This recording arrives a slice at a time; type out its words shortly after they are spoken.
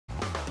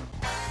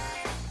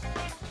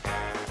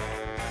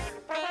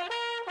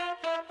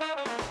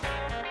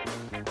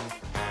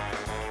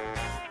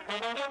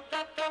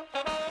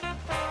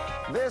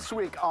This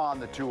week on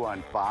the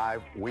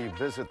 215, we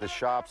visit the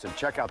shops and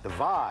check out the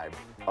vibe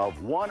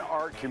of One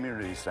Art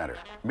Community Center.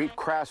 Meet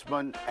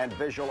craftsman and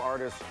visual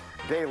artist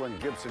Galen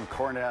Gibson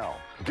Cornell.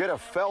 Get a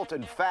felt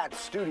and fat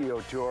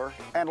studio tour.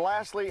 And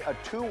lastly, a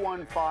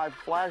 215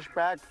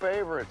 flashback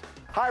favorite.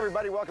 Hi,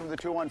 everybody. Welcome to the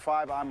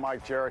 215. I'm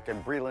Mike Jerrick,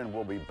 and Breland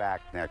will be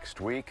back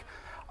next week.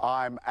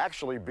 I'm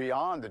actually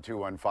beyond the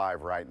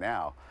 215 right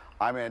now.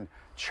 I'm in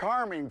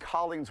charming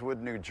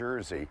Collingswood, New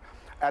Jersey,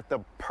 at the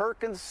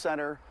Perkins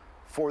Center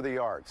for the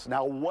Arts.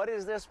 Now, what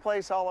is this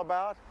place all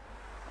about?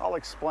 I'll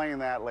explain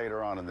that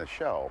later on in the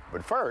show.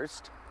 But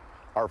first,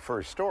 our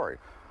first story.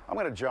 I'm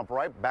going to jump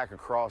right back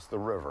across the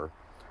river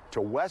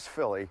to West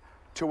Philly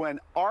to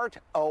an art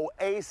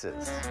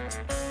oasis.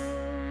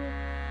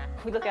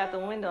 We look out the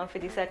window on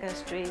 52nd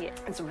Street.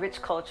 It's a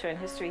rich culture and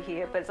history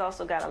here, but it's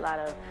also got a lot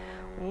of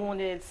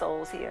wounded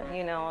souls here,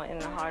 you know, in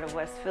the heart of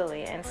West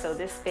Philly. And so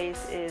this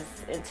space is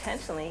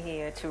intentionally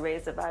here to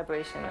raise the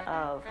vibration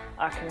of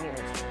our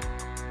community.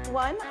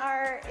 One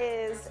Art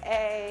is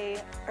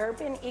a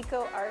urban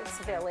eco-arts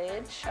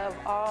village of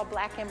all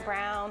Black and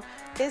brown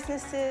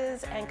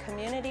businesses and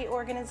community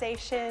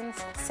organizations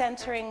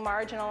centering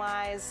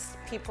marginalized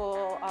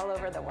people all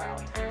over the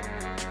world.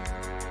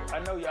 I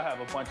know y'all have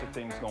a bunch of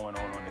things going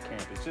on the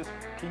campus. Just,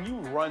 can you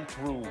run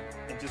through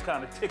and just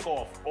kind of tick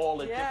off all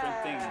the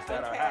different things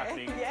that are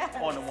happening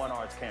on the One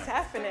Arts campus?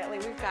 Definitely.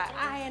 We've got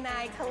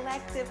I&I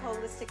Collective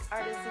Holistic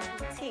Artisan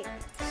Boutique.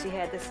 She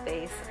had the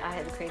space, I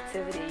had the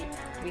creativity,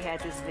 we had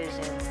this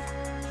vision.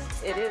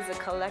 It is a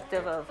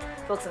collective of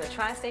folks in the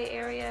tri-state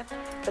area,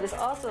 but it's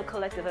also a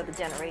collective of the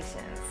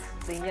generations,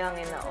 the young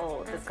and the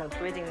old, that's kind of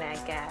bridging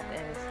that gap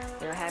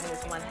and, you know, having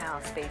this one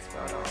house space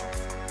for it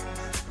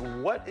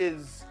all. What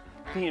is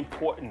the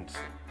importance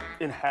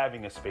in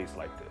having a space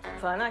like this?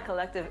 So I&I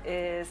Collective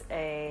is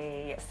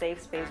a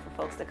safe space for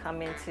folks to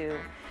come into,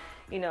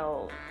 you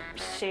know,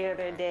 share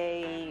their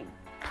day,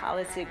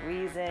 politic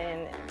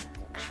reason,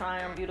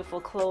 try on beautiful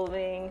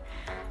clothing,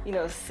 you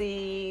know,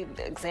 see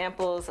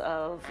examples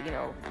of, you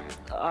know,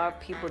 our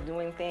people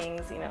doing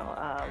things, you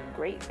know,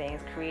 great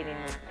things, creating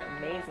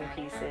amazing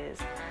pieces,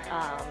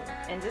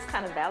 and just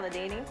kind of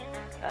validating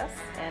us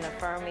and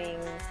affirming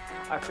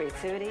our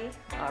creativity,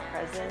 our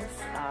presence,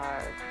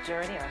 our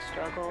journey, our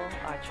struggle,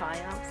 our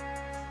triumphs.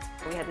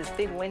 We have this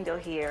big window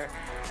here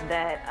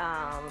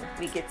that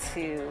we get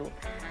to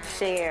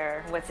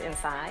share what's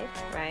inside,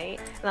 right?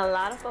 And a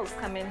lot of folks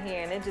come in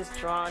here and they're just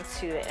drawn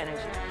to the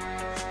energy.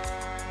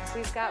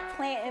 We've got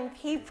planting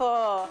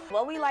people.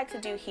 What we like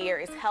to do here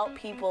is help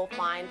people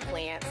find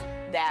plants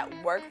that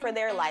work for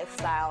their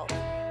lifestyle.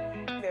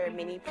 There are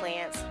many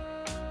plants,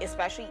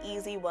 especially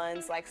easy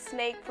ones like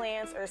snake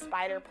plants or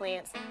spider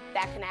plants,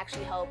 that can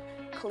actually help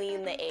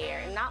clean the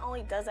air. And not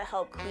only does it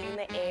help clean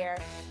the air,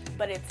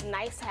 but it's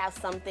nice to have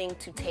something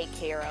to take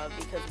care of,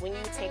 because when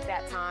you take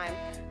that time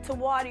to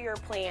water your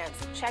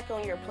plants, check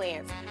on your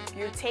plants,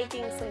 you're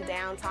taking some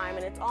downtime,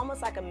 and it's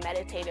almost like a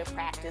meditative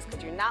practice,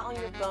 because you're not on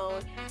your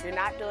phone, you're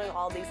not doing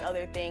all these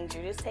other things,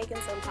 you're just taking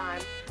some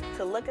time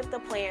to look at the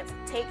plants,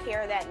 take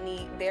care of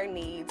their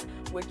needs,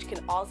 which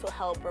can also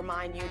help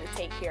remind you to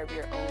take care of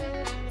your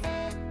own.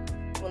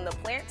 When the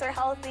plants are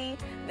healthy,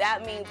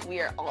 that means we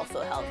are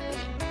also healthy.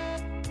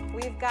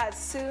 We've got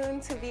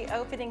soon to be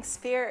opening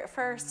Spirit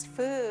First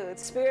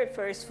Foods. Spirit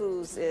First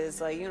Foods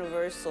is a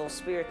universal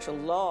spiritual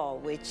law,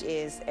 which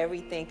is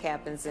everything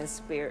happens in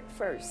spirit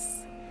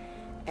first.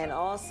 And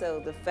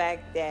also the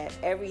fact that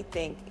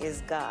everything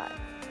is God.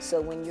 So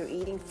when you're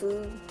eating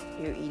food,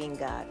 you're eating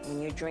God.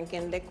 When you're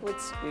drinking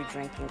liquids, you're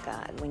drinking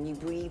God. When you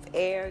breathe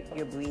air,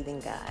 you're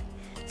breathing God.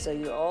 So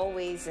you're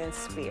always in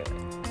spirit.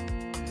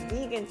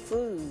 Vegan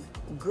food,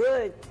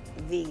 good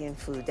vegan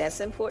food,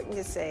 that's important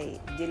to say.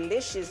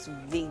 Delicious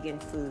vegan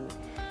food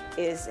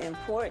is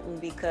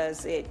important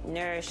because it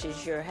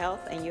nourishes your health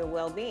and your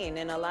well-being.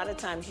 And a lot of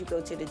times you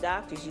go to the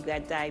doctors, you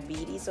got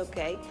diabetes,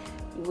 okay,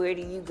 where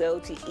do you go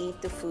to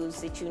eat the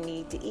foods that you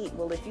need to eat?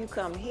 Well, if you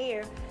come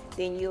here,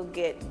 then you'll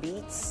get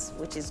beets,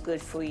 which is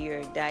good for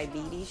your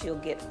diabetes. You'll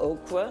get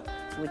okra,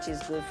 which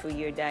is good for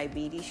your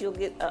diabetes. You'll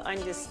get an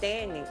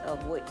understanding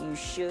of what you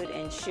should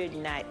and should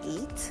not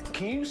eat.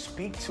 Can you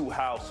speak to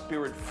how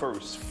Spirit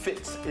First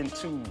fits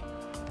into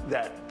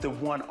the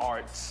One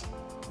Arts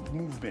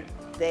movement?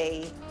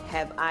 They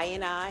have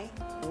I&I,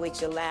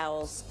 which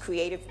allows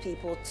creative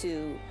people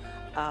to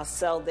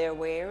sell their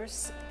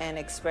wares and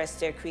express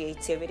their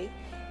creativity.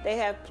 They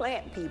have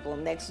plant people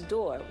next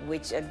door,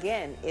 which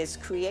again is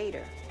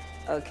creator.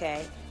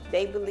 Okay,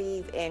 they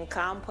believe in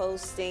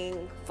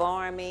composting,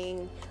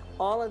 farming,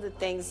 all of the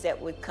things that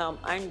would come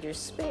under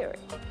spirit,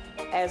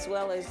 as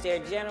well as their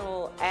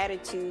general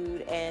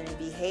attitude and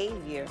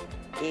behavior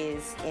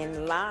is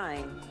in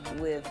line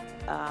with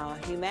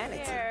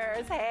humanity.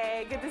 Cheers.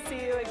 Hey, good to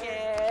see you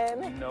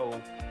again. We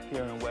know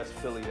here in West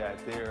Philly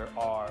that there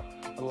are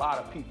a lot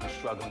of people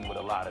struggling with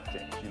a lot of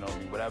things, you know,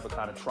 whatever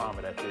kind of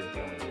trauma that they're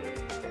dealing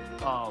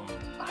with.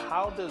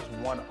 How does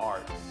One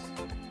Arts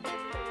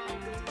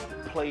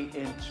play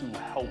into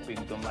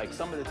helping them? Like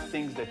some of the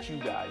things that you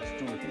guys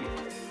do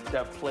here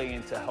that play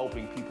into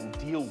helping people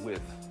deal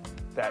with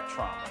that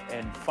trauma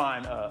and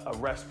find a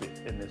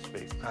respite in this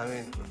space? I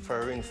mean,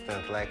 for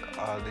instance, like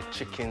all the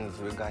chickens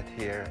we got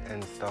here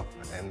and stuff,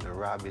 and the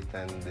rabbit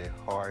and the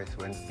horse,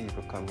 when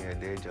people come here,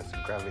 they just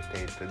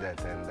gravitate to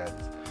that, and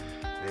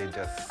they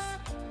just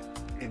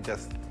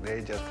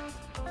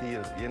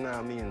feel, you know what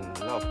I mean,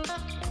 love.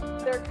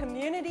 There are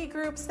community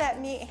groups that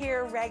meet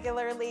here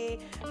regularly.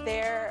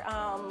 There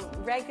are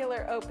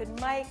regular open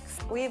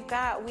mics. We've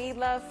got We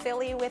Love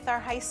Philly with our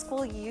high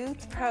school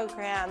youth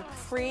program,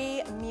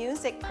 free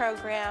music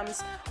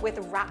programs with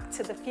Rock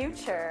to the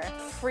Future,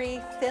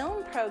 free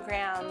film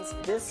programs.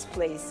 This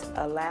place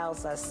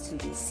allows us to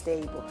be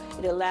stable.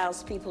 It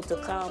allows people to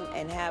come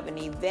and have an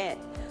event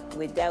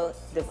without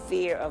the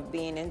fear of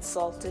being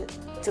insulted,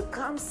 to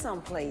come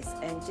someplace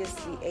and just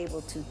be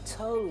able to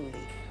totally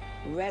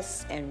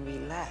rest and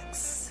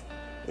relax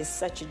is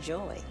such a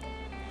joy.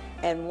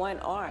 And One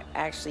Art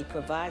actually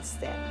provides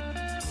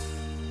that.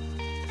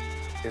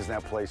 Isn't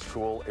that place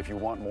cool? If you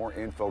want more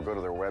info, go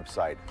to their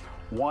website,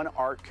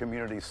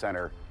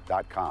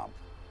 oneartcommunitycenter.com.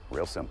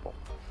 Real simple.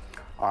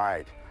 All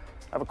right,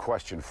 I have a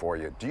question for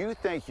you. Do you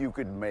think you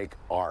could make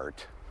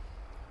art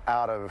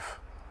out of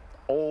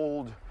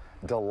old,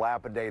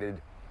 dilapidated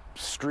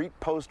street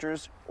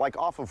posters, like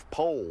off of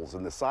poles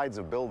and the sides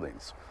of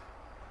buildings?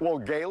 Well,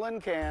 Galen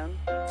can.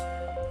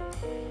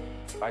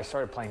 I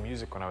started playing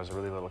music when I was a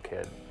really little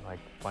kid, like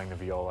playing the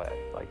viola at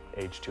like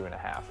age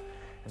 2.5.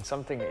 And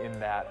something in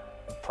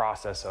that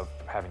process of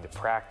having to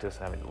practice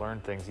and having to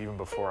learn things even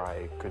before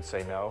I could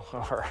say no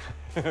or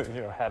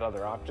had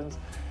other options,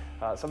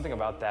 something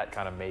about that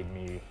kind of made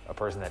me a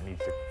person that needs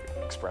to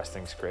express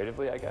things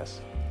creatively, I guess.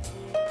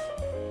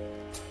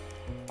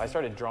 I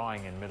started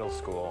drawing in middle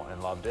school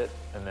and loved it,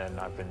 and then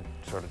I've been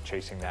sort of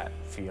chasing that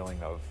feeling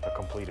of a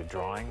completed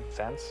drawing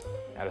sense.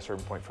 At a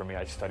certain point for me,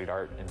 I studied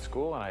art in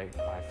school, and I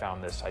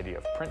found this idea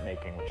of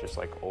printmaking, which is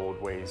like old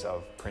ways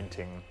of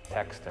printing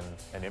text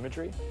and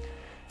imagery.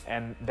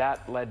 And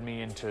that led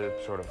me into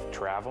sort of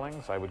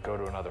traveling, so I would go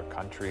to another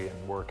country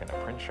and work in a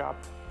print shop,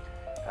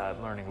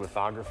 learning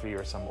lithography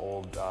or some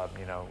old,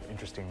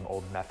 interesting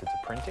old methods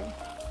of printing.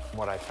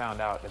 What I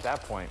found out at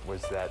that point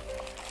was that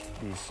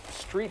these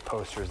street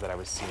posters that I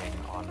was seeing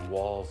on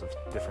walls of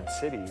different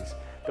cities,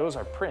 those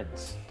are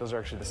prints. Those are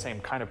actually the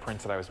same kind of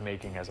prints that I was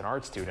making as an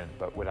art student,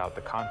 but without the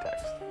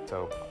context.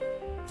 So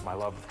my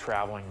love of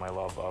traveling, my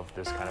love of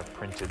this kind of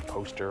printed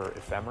poster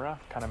ephemera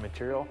kind of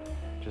material,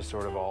 just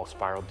sort of all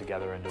spiraled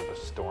together into the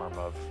storm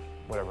of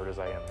whatever it is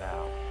I am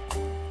now.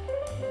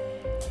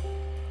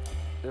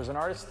 There's an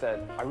artist that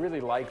I really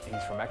like.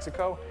 He's from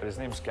Mexico, but his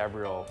name's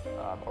Gabriel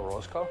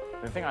Orozco.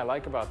 The thing I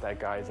like about that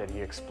guy is that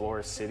he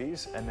explores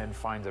cities and then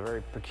finds a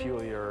very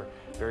peculiar,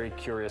 very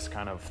curious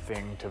kind of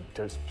thing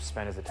to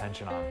spend his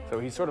attention on. So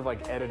he's sort of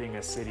like editing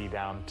a city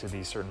down to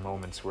these certain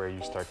moments where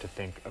you start to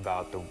think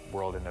about the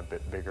world in a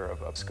bit bigger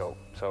of scope.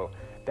 So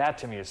that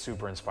to me is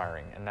super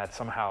inspiring, and that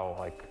somehow,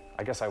 like,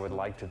 I guess I would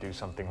like to do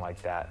something like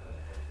that.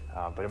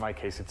 But in my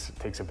case, it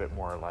takes a bit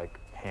more like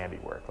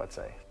handiwork, let's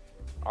say.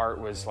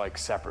 Art was like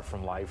separate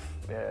from life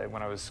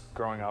when I was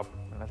growing up,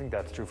 and I think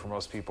that's true for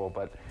most people,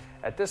 but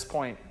at this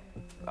point,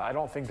 I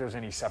don't think there's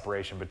any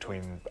separation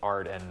between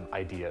art and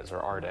ideas or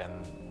art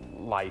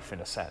and life in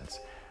a sense.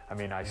 I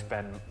mean, I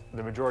spend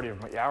the majority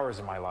of my hours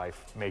in my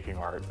life making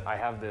art. I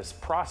have this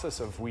process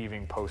of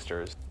weaving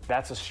posters.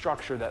 That's a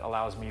structure that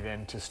allows me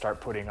then to start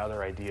putting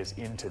other ideas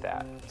into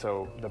that.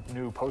 So the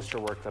new poster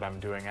work that I'm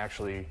doing,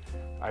 actually,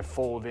 I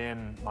fold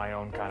in my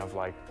own kind of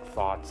like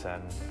thoughts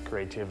and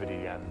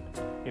creativity, and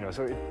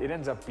so it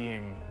ends up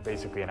being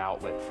basically an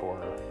outlet for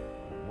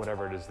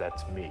whatever it is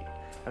that's me.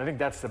 And I think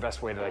that's the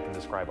best way that I can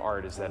describe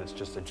art, is that it's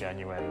just a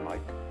genuine,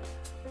 like,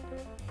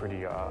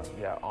 pretty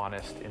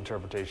honest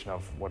interpretation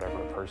of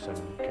whatever a person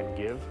can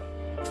give.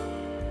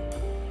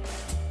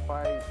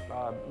 I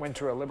went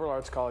to a liberal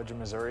arts college in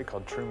Missouri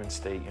called Truman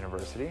State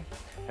University,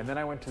 and then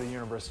I went to the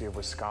University of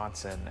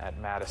Wisconsin at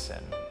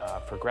Madison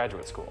for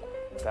graduate school.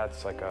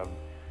 That's like a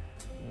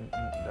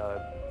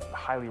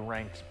highly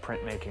ranked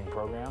printmaking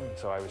program,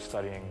 so I was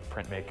studying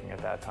printmaking at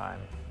that time.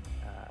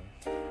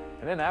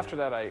 And then after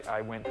that,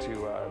 I went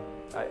to,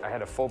 I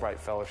had a Fulbright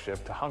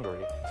fellowship to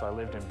Hungary, so I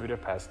lived in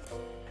Budapest.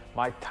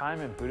 My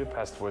time in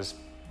Budapest was,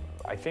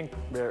 I think,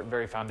 very,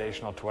 very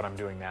foundational to what I'm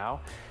doing now.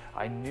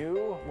 I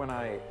knew when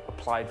I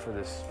applied for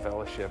this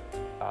fellowship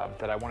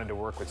that I wanted to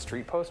work with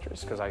street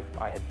posters, because I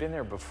had been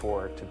there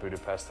before to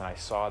Budapest, and I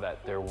saw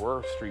that there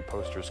were street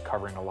posters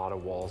covering a lot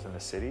of walls in the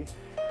city,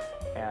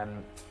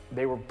 and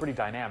they were pretty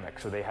dynamic,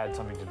 so they had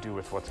something to do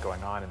with what's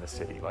going on in the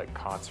city, like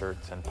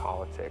concerts and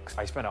politics.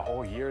 I spent a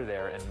whole year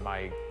there, and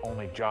my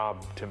only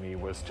job to me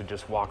was to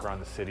just walk around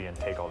the city and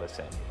take all this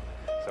in.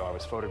 So I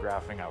was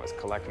photographing, I was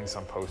collecting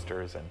some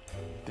posters,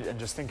 and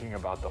just thinking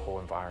about the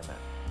whole environment.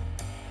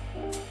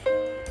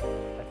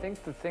 I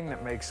think the thing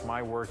that makes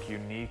my work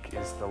unique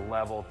is the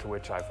level to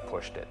which I've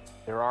pushed it.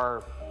 There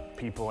are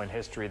people in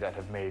history that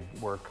have made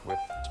work with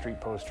street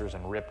posters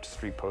and ripped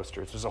street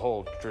posters. There's a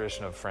whole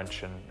tradition of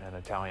French and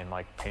Italian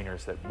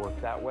painters that work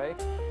that way.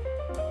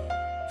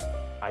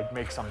 I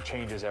make some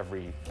changes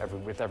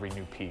with every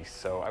new piece.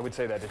 So I would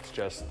say that it's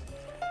just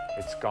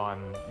it's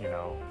gone, you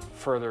know,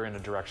 further in a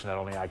direction that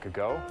only I could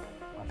go.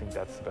 I think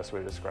that's the best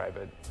way to describe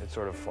it. It's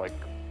sort of like,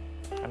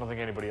 I don't think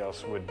anybody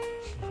else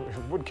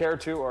would care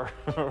to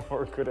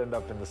or could end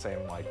up in the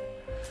same, like,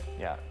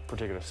 yeah,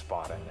 particular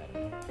spot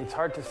I'm in. It's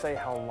hard to say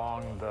how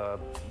long the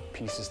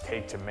pieces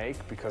take to make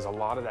because a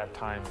lot of that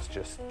time is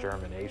just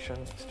germination.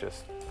 It's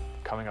just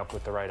coming up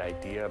with the right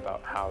idea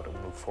about how to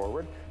move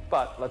forward.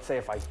 But let's say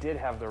if I did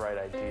have the right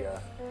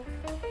idea,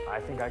 I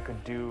think I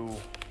could do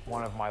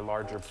one of my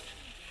larger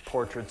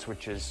portraits,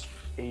 which is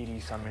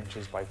 80-some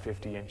inches by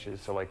 50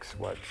 inches, so like,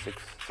 what,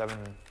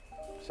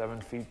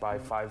 7 feet by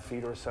 5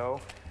 feet or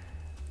so.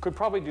 Could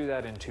probably do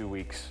that in 2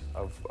 weeks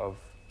of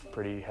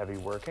pretty heavy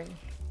working.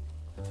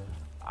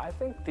 I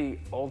think the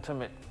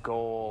ultimate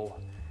goal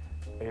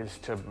is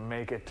to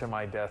make it to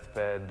my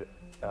deathbed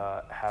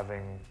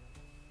having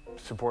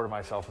supported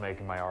myself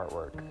making my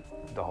artwork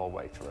the whole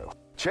way through.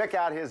 Check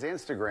out his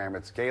Instagram.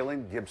 It's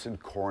Galen Gibson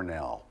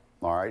Cornell.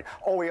 All right.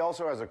 Oh, he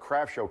also has a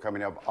craft show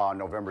coming up on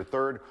November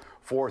 3rd,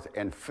 4th,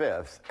 and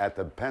 5th at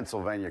the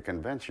Pennsylvania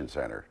Convention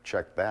Center.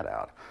 Check that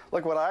out.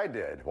 Look what I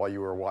did while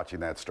you were watching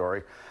that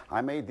story.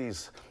 I made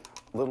these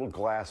little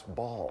glass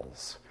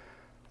balls.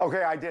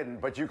 Okay, I didn't,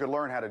 but you could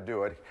learn how to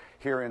do it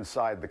here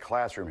inside the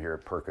classroom here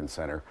at Perkins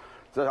Center.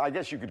 So I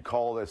guess you could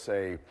call this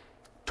a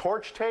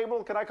torch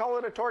table. Can I call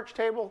it a torch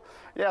table?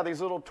 Yeah,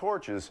 these little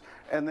torches,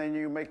 and then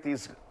you make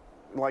these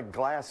like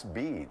glass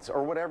beads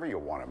or whatever you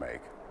want to make.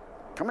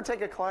 Come and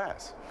take a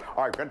class.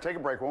 All right, we're going to take a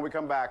break. When we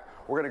come back,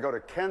 we're going to go to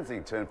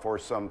Kensington for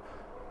some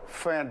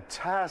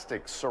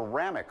fantastic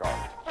ceramic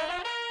art.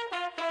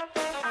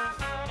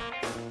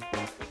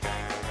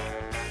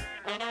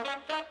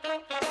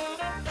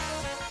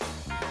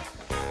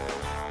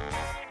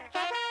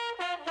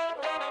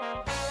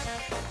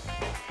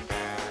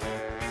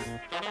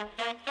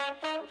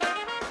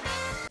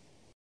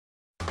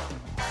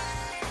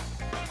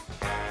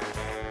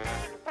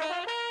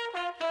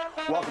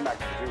 Welcome back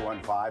to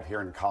 215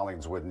 here in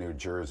Collingswood, New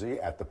Jersey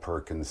at the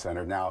Perkins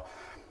Center. Now,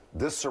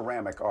 this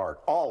ceramic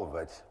art, all of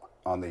it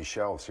on these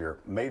shelves here,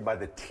 made by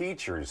the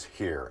teachers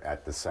here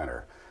at the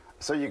center.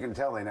 So you can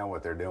tell they know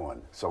what they're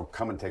doing. So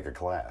come and take a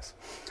class.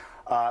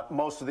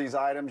 Most of these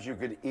items you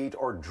could eat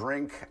or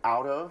drink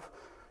out of.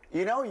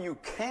 You know, you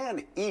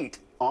can eat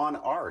on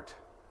art.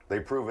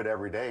 They prove it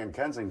every day in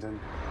Kensington.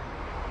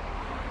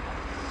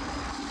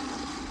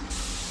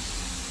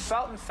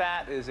 Felt and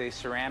Fat is a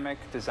ceramic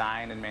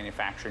design and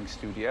manufacturing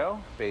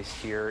studio based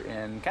here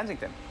in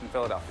Kensington, in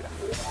Philadelphia.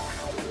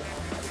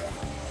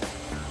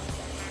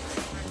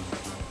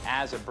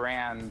 As a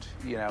brand,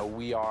 you know,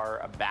 we are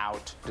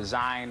about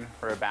design,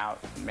 we're about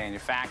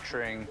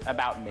manufacturing,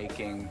 about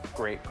making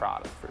great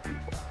product for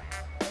people.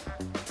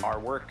 Our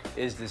work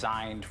is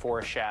designed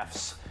for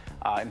chefs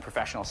in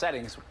professional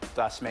settings,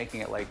 thus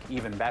making it like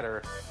even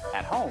better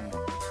at home.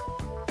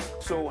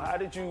 So how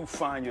did you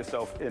find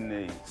yourself in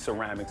the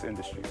ceramics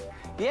industry?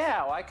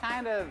 Yeah, well, I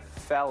kind of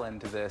fell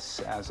into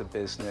this as a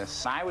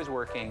business. I was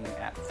working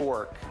at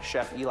Fork.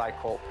 Chef Eli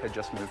Culp had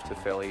just moved to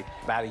Philly.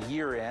 About a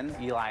year in,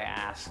 Eli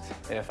asked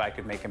if I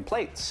could make him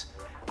plates.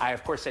 I,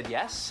 of course, said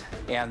yes,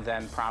 and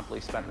then promptly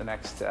spent the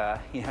next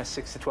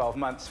 6 to 12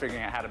 months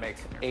figuring out how to make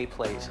a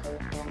plate.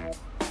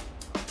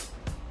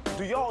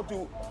 Do y'all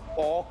do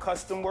all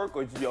custom work,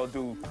 or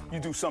do you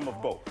do some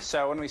of both?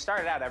 So when we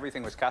started out,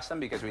 everything was custom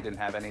because we didn't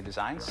have any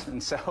designs.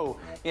 And so,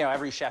 you know,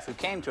 every chef who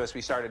came to us,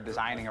 we started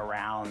designing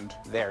around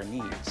their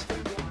needs.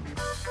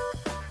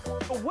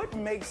 What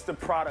makes the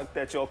product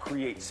that y'all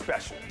create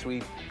special? So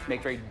we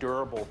make very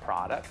durable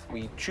product.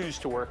 We choose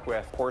to work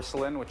with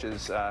porcelain, which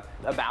is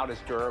about as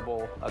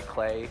durable a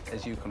clay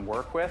as you can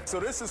work with. So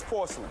this is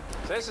porcelain?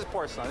 So this is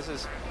porcelain. This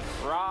is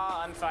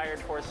raw,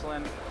 unfired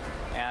porcelain.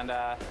 And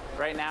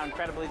right now,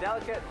 incredibly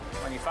delicate.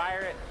 When you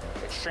fire it,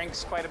 it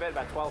shrinks quite a bit,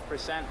 about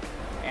 12%,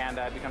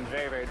 and becomes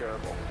very, very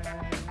durable.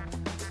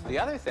 The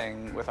other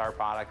thing with our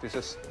product is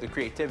just the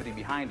creativity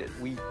behind it.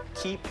 We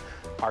keep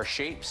our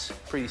shapes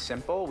pretty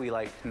simple. We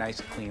like nice,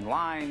 clean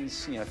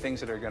lines, you know, things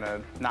that are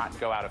gonna not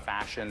go out of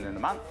fashion in a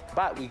month.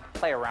 But we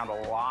play around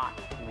a lot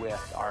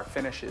with our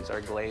finishes,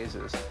 our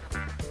glazes.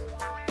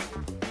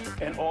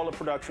 And all the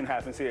production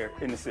happens here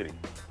in the city?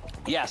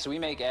 Yeah, so we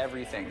make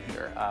everything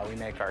here. We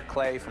make our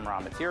clay from raw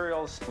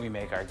materials. We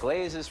make our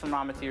glazes from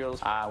raw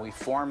materials. We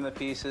form the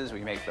pieces.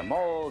 We make the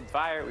mold,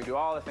 fire it. We do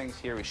all the things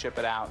here. We ship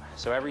it out.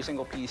 So every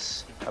single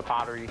piece of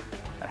pottery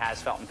that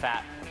has Felt and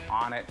Fat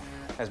on it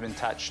has been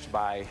touched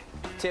by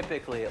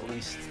typically at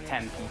least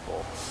 10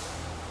 people.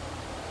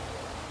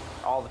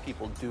 All the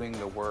people doing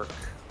the work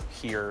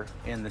here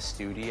in the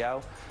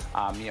studio,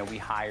 you know, we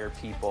hire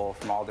people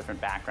from all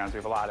different backgrounds. We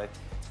have a lot of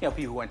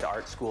people who went to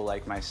art school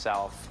like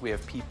myself. We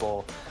have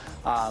people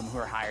who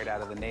are hired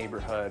out of the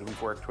neighborhood.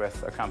 We've worked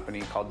with a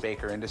company called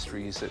Baker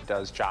Industries that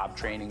does job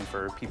training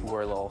for people who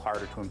are a little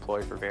harder to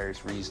employ for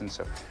various reasons,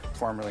 so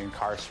formerly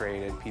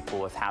incarcerated, people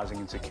with housing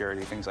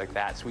insecurity, things like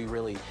that. So we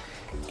really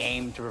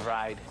aim to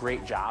provide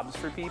great jobs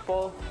for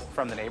people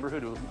from the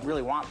neighborhood who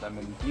really want them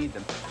and need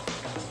them.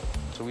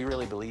 So we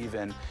really believe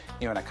in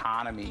an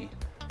economy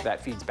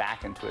that feeds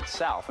back into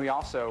itself. We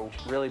also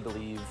really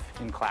believe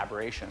in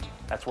collaboration.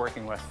 That's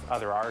working with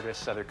other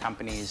artists, other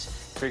companies,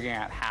 figuring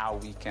out how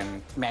we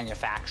can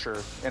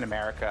manufacture in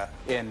America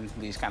in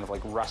these kind of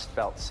like Rust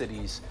Belt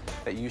cities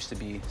that used to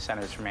be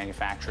centers for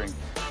manufacturing.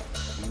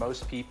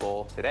 Most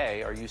people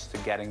today are used to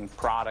getting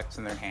products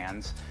in their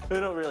hands. They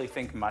don't really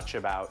think much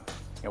about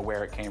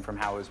where it came from,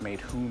 how it was made,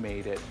 who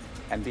made it,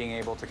 and being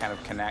able to kind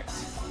of connect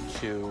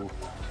to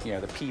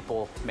the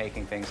people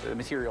making things, the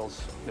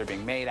materials they're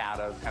being made out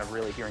of, kind of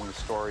really hearing the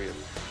story of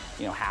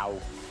how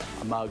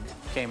a mug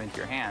came into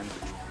your hand,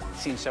 which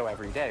seems so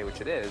everyday,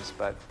 which it is,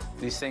 but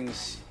these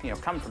things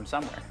come from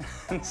somewhere.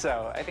 And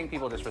so I think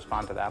people just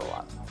respond to that a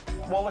lot.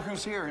 Well, look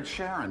who's here. It's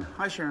Sharon.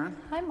 Hi, Sharon.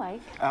 Hi,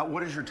 Mike.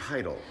 What is your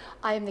title?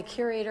 I am the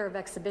curator of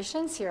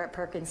exhibitions here at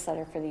Perkins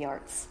Center for the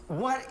Arts.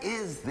 What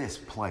is this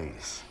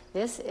place?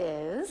 This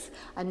is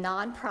a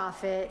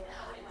nonprofit,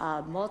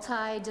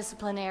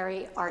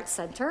 multidisciplinary art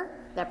center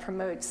that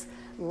promotes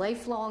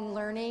lifelong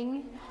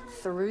learning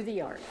through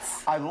the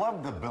arts. I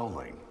love the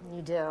building.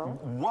 You do?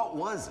 What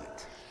was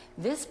it?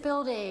 This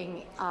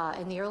building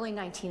in the early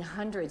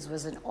 1900s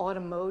was an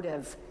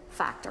automotive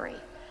factory.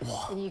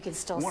 Wow. And you can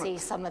still see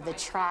some of the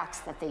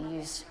tracks that they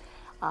used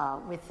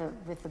with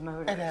the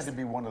motors. It had to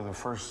be one of the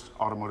first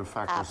automotive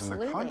factories in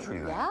the country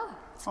then. Yeah.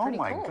 Oh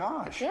my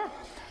gosh. Yeah.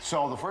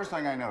 So the first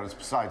thing I noticed,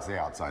 besides the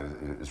outside,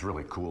 is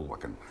really cool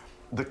looking.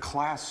 The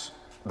classes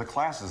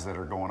that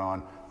are going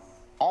on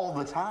all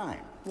the time.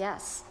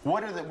 Yes.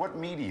 What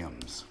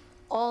mediums?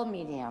 All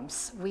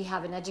mediums. We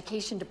have an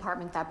education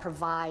department that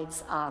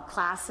provides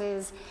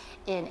classes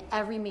in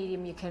every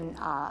medium you can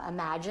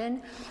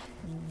imagine.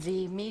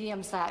 The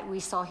mediums that we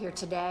saw here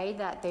today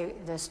that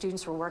the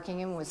students were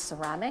working in was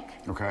ceramic.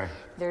 Okay.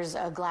 There's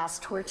a glass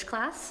torch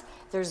class.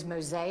 There's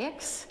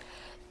mosaics.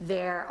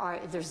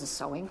 There's a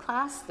sewing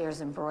class,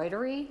 there's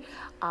embroidery,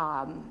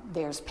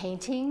 there's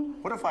painting,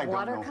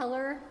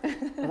 watercolor.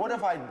 What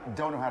if I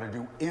don't know how to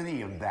do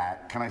any of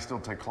that? Can I still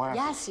take classes?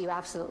 Yes, you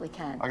absolutely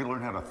can. I can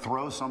learn how to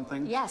throw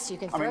something? Yes, you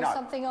can throw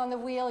something on the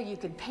wheel, you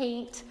could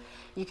paint,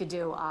 you could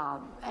do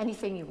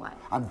anything you want.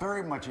 I'm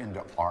very much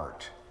into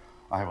art.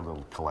 I have a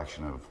little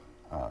collection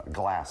of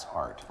glass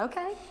art.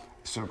 Okay.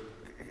 So,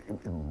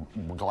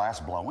 glass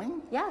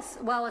blowing? Yes,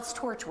 well, it's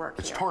torch work.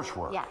 It's torch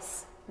work?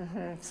 Yes.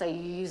 Mm-hmm. So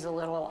you use a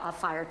little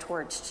fire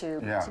torch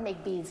to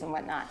make beads and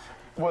whatnot.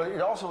 Well,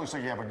 it also looks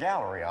like you have a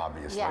gallery,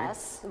 obviously.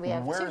 Yes, we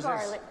have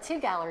two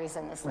galleries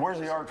in this location. Where's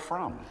the art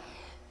from?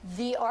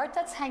 The art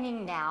that's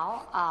hanging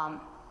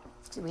now,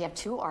 we have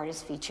two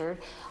artists featured.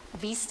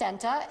 V.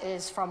 Stenta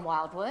is from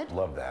Wildwood.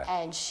 Love that.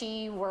 And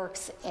she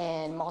works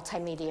in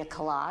multimedia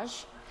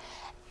collage.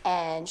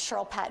 And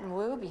Cheryl Patton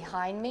Wu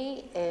behind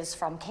me is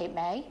from Cape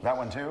May. That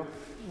one too?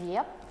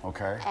 Yep.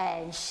 Okay.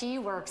 And she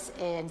works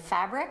in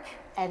fabric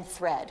and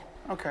thread.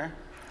 Okay.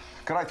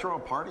 Could I throw a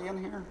party in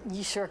here?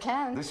 You sure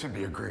can. This would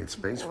be a great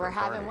space for We're a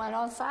party. having one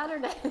on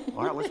Saturday.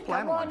 All right, let's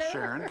plan one,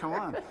 Sharon. Come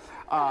on.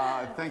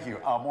 Thank you.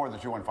 More of the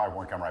 215.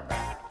 We'll come right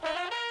back.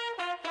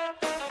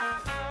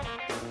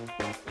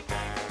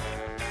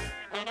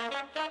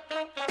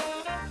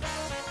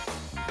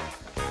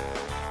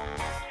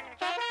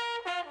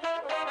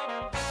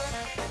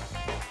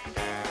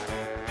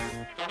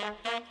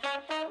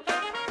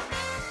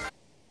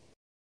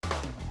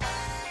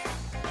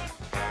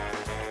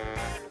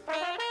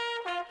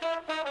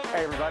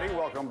 Hey everybody,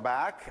 welcome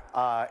back.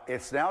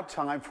 It's now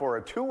time for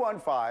a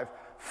 215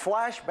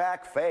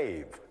 Flashback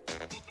Fave.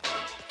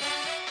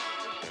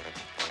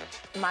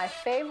 My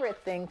favorite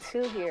thing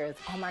too here is,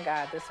 oh my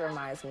God, this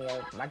reminds me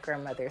of my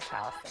grandmother's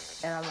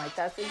house. And I'm like,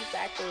 that's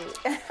exactly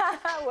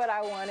what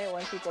I wanted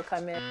when people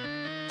come in.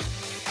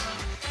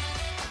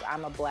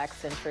 I'm a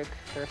Black-centric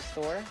thrift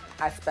store.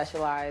 I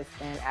specialize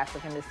in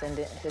African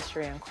descendant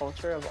history and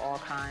culture of all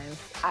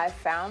kinds. I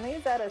found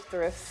these at a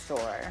thrift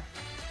store.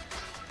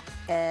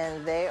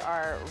 And they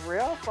are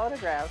real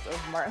photographs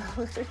of Martin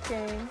Luther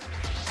King.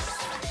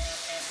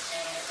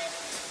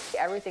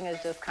 Everything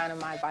is just kind of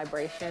my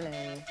vibration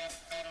and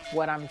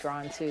what I'm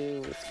drawn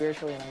to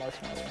spiritually and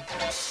emotionally.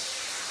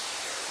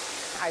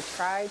 I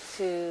try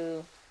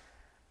to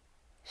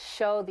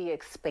show the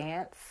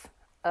expanse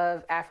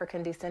of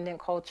African descendant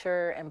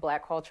culture and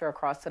Black culture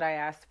across the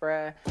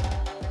diaspora.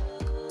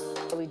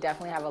 We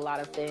definitely have a lot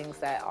of things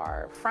that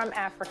are from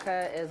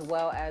Africa, as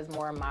well as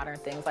more modern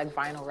things like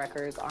vinyl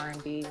records,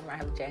 R&B. You might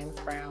have James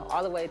Brown,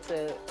 all the way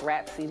to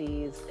rap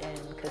CDs and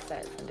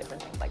cassettes and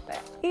different things like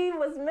that. He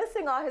was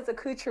missing all his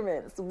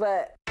accoutrements,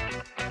 but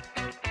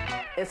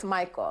it's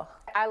Michael.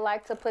 I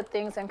like to put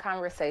things in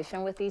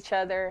conversation with each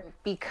other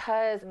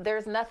because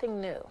there's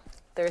nothing new.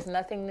 There's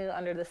nothing new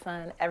under the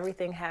sun.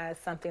 Everything has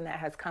something that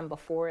has come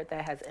before it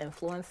that has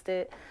influenced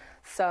it.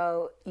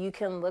 So you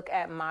can look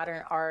at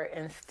modern art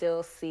and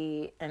still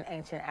see an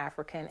ancient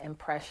African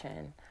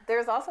impression.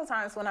 There's also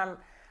times when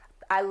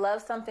I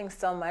love something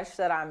so much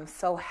that I'm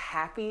so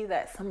happy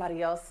that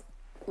somebody else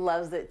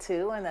loves it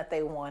too and that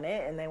they want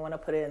it and they want to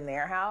put it in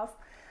their house.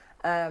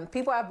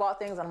 People have bought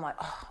things and I'm like,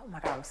 oh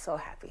my God, I'm so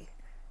happy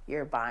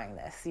you're buying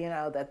this,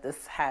 that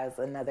this has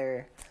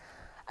another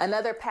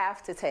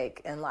path to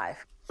take in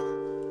life.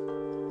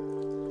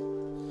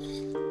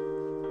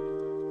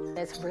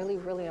 It's really,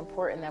 really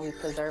important that we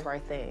preserve our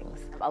things.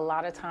 A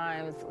lot of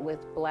times with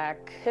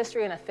Black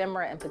history and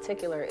ephemera in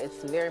particular,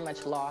 it's very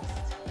much lost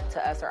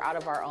to us or out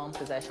of our own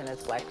possession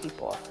as Black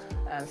people.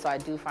 So I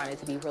do find it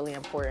to be really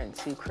important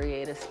to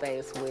create a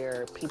space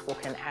where people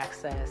can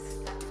access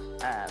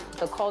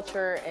the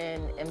culture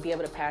and be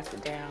able to pass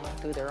it down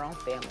through their own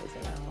families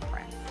and their own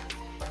friends.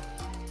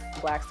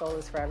 Black Soul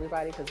is for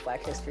everybody because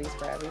Black history is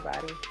for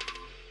everybody.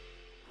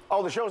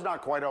 Oh, the show's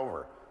not quite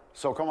over,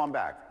 so come on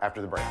back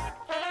after the break.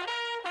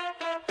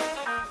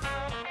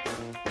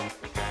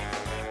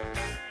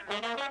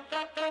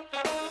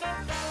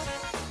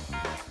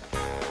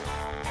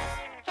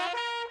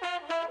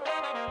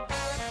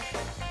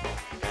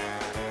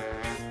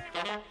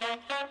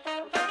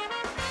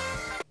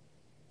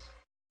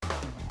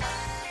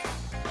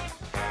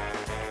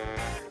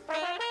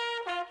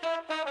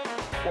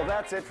 Well,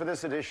 that's it for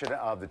this edition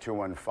of the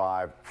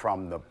 215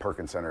 from the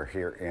Perkins Center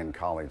here in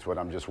Collingswood.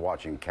 I'm just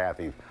watching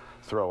Kathy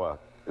throw a,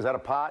 is that a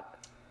pot?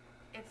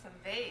 It's a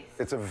vase.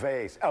 It's a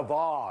vase, a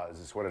vase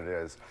is what it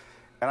is.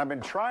 And I've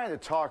been trying to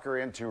talk her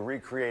into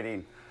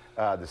recreating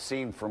the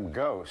scene from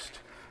Ghost.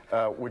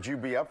 Would you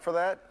be up for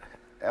that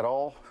at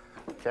all,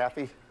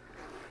 Kathy?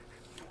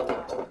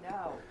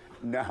 No.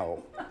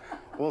 No.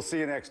 We'll see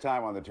you next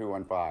time on the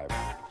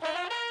 215.